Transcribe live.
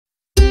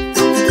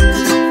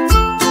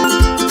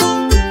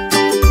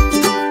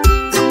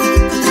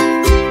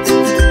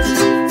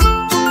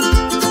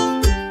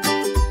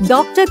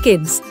Dr.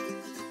 Kids.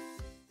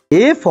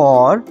 A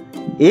for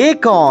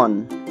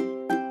Acorn.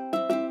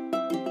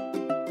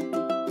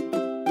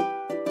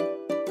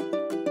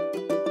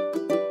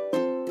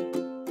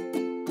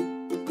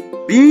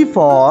 B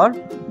for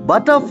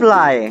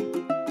Butterfly.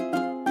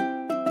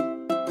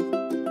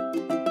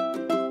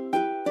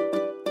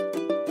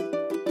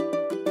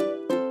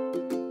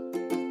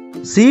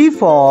 C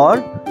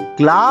for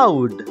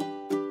Cloud.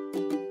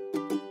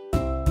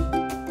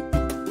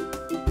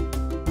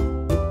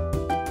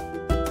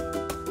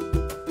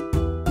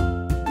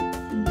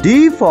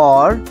 D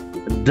for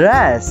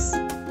Dress.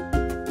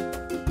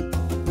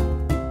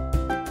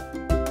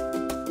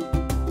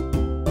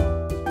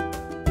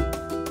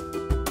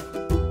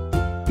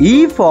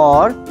 E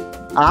for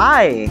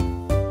Eye.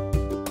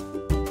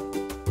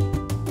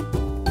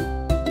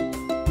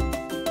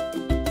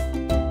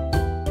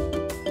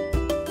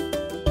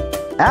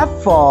 F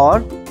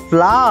for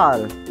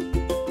Flower.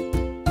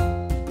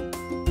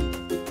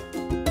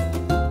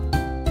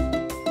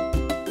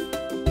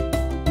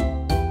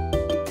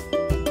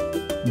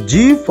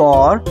 G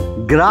for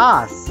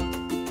Grass.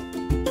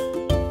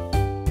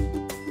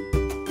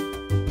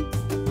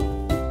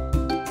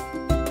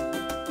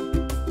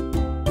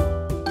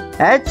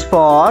 H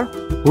for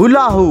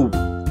Hula-Hoop.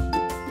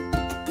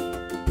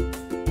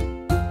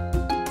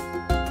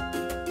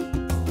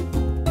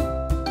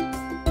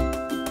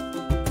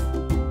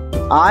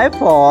 I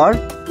for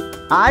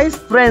Ice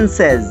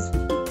Princess.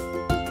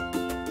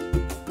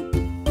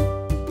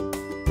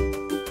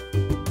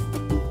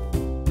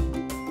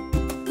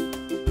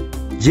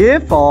 J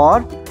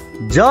for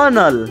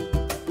Journal.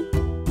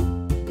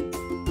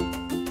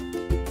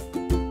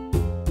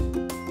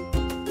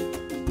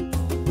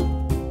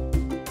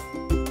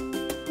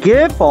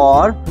 K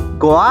for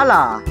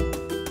Koala.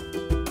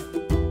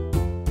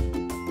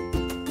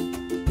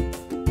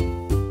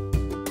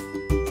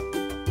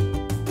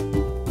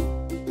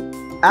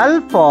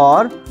 L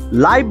for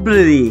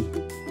Library.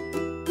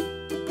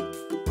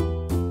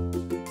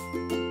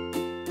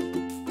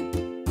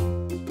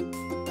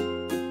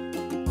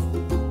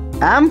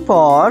 M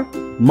for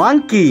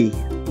Monkey.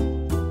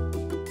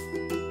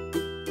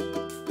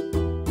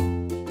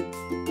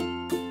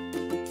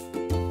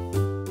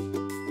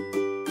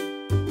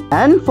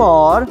 N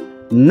for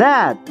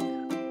Gnat.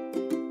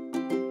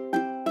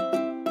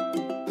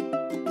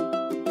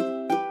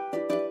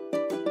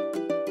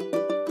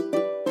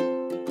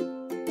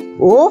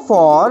 O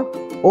for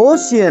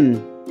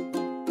Ocean.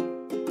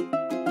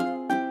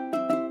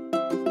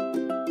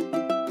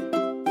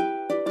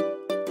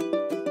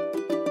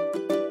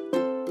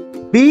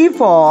 P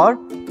for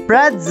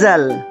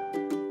Pretzel.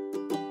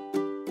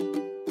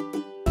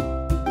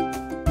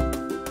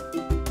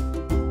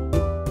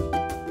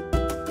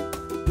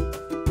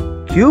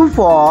 Q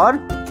for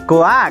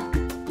Quack.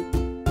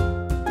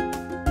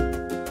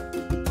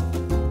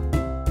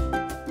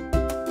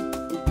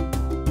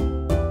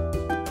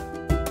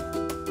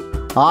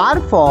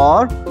 R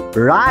for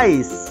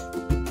Rice.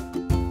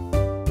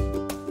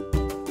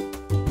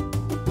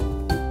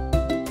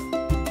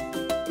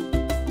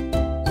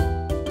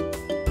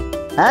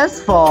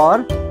 S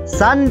for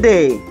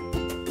Sunday.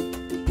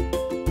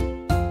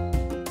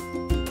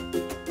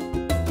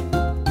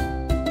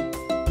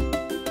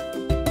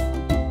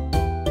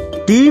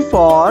 T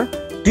for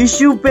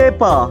Tissue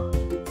paper.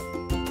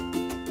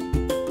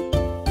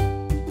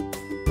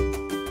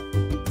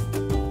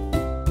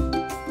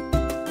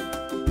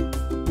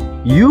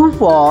 U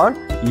for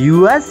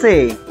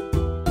USA.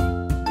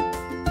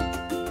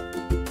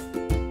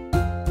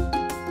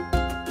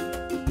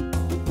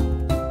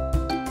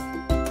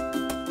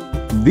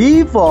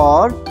 V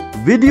for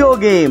Video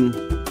game.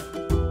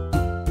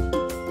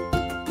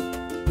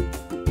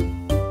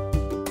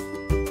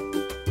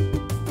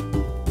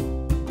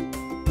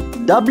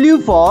 W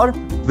for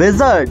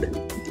Wizard.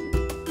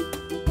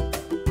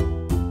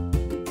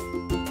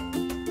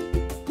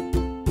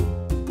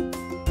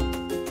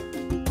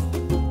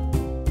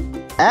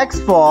 X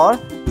for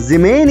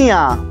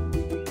Zimania.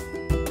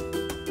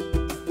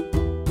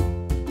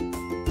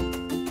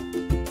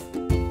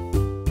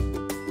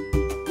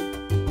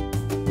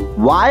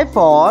 Y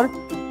for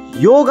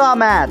Yoga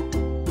mat.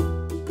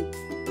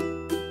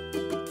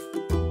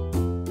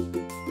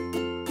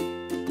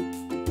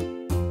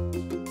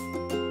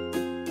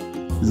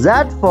 Z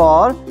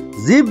for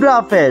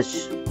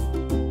Zebrafish.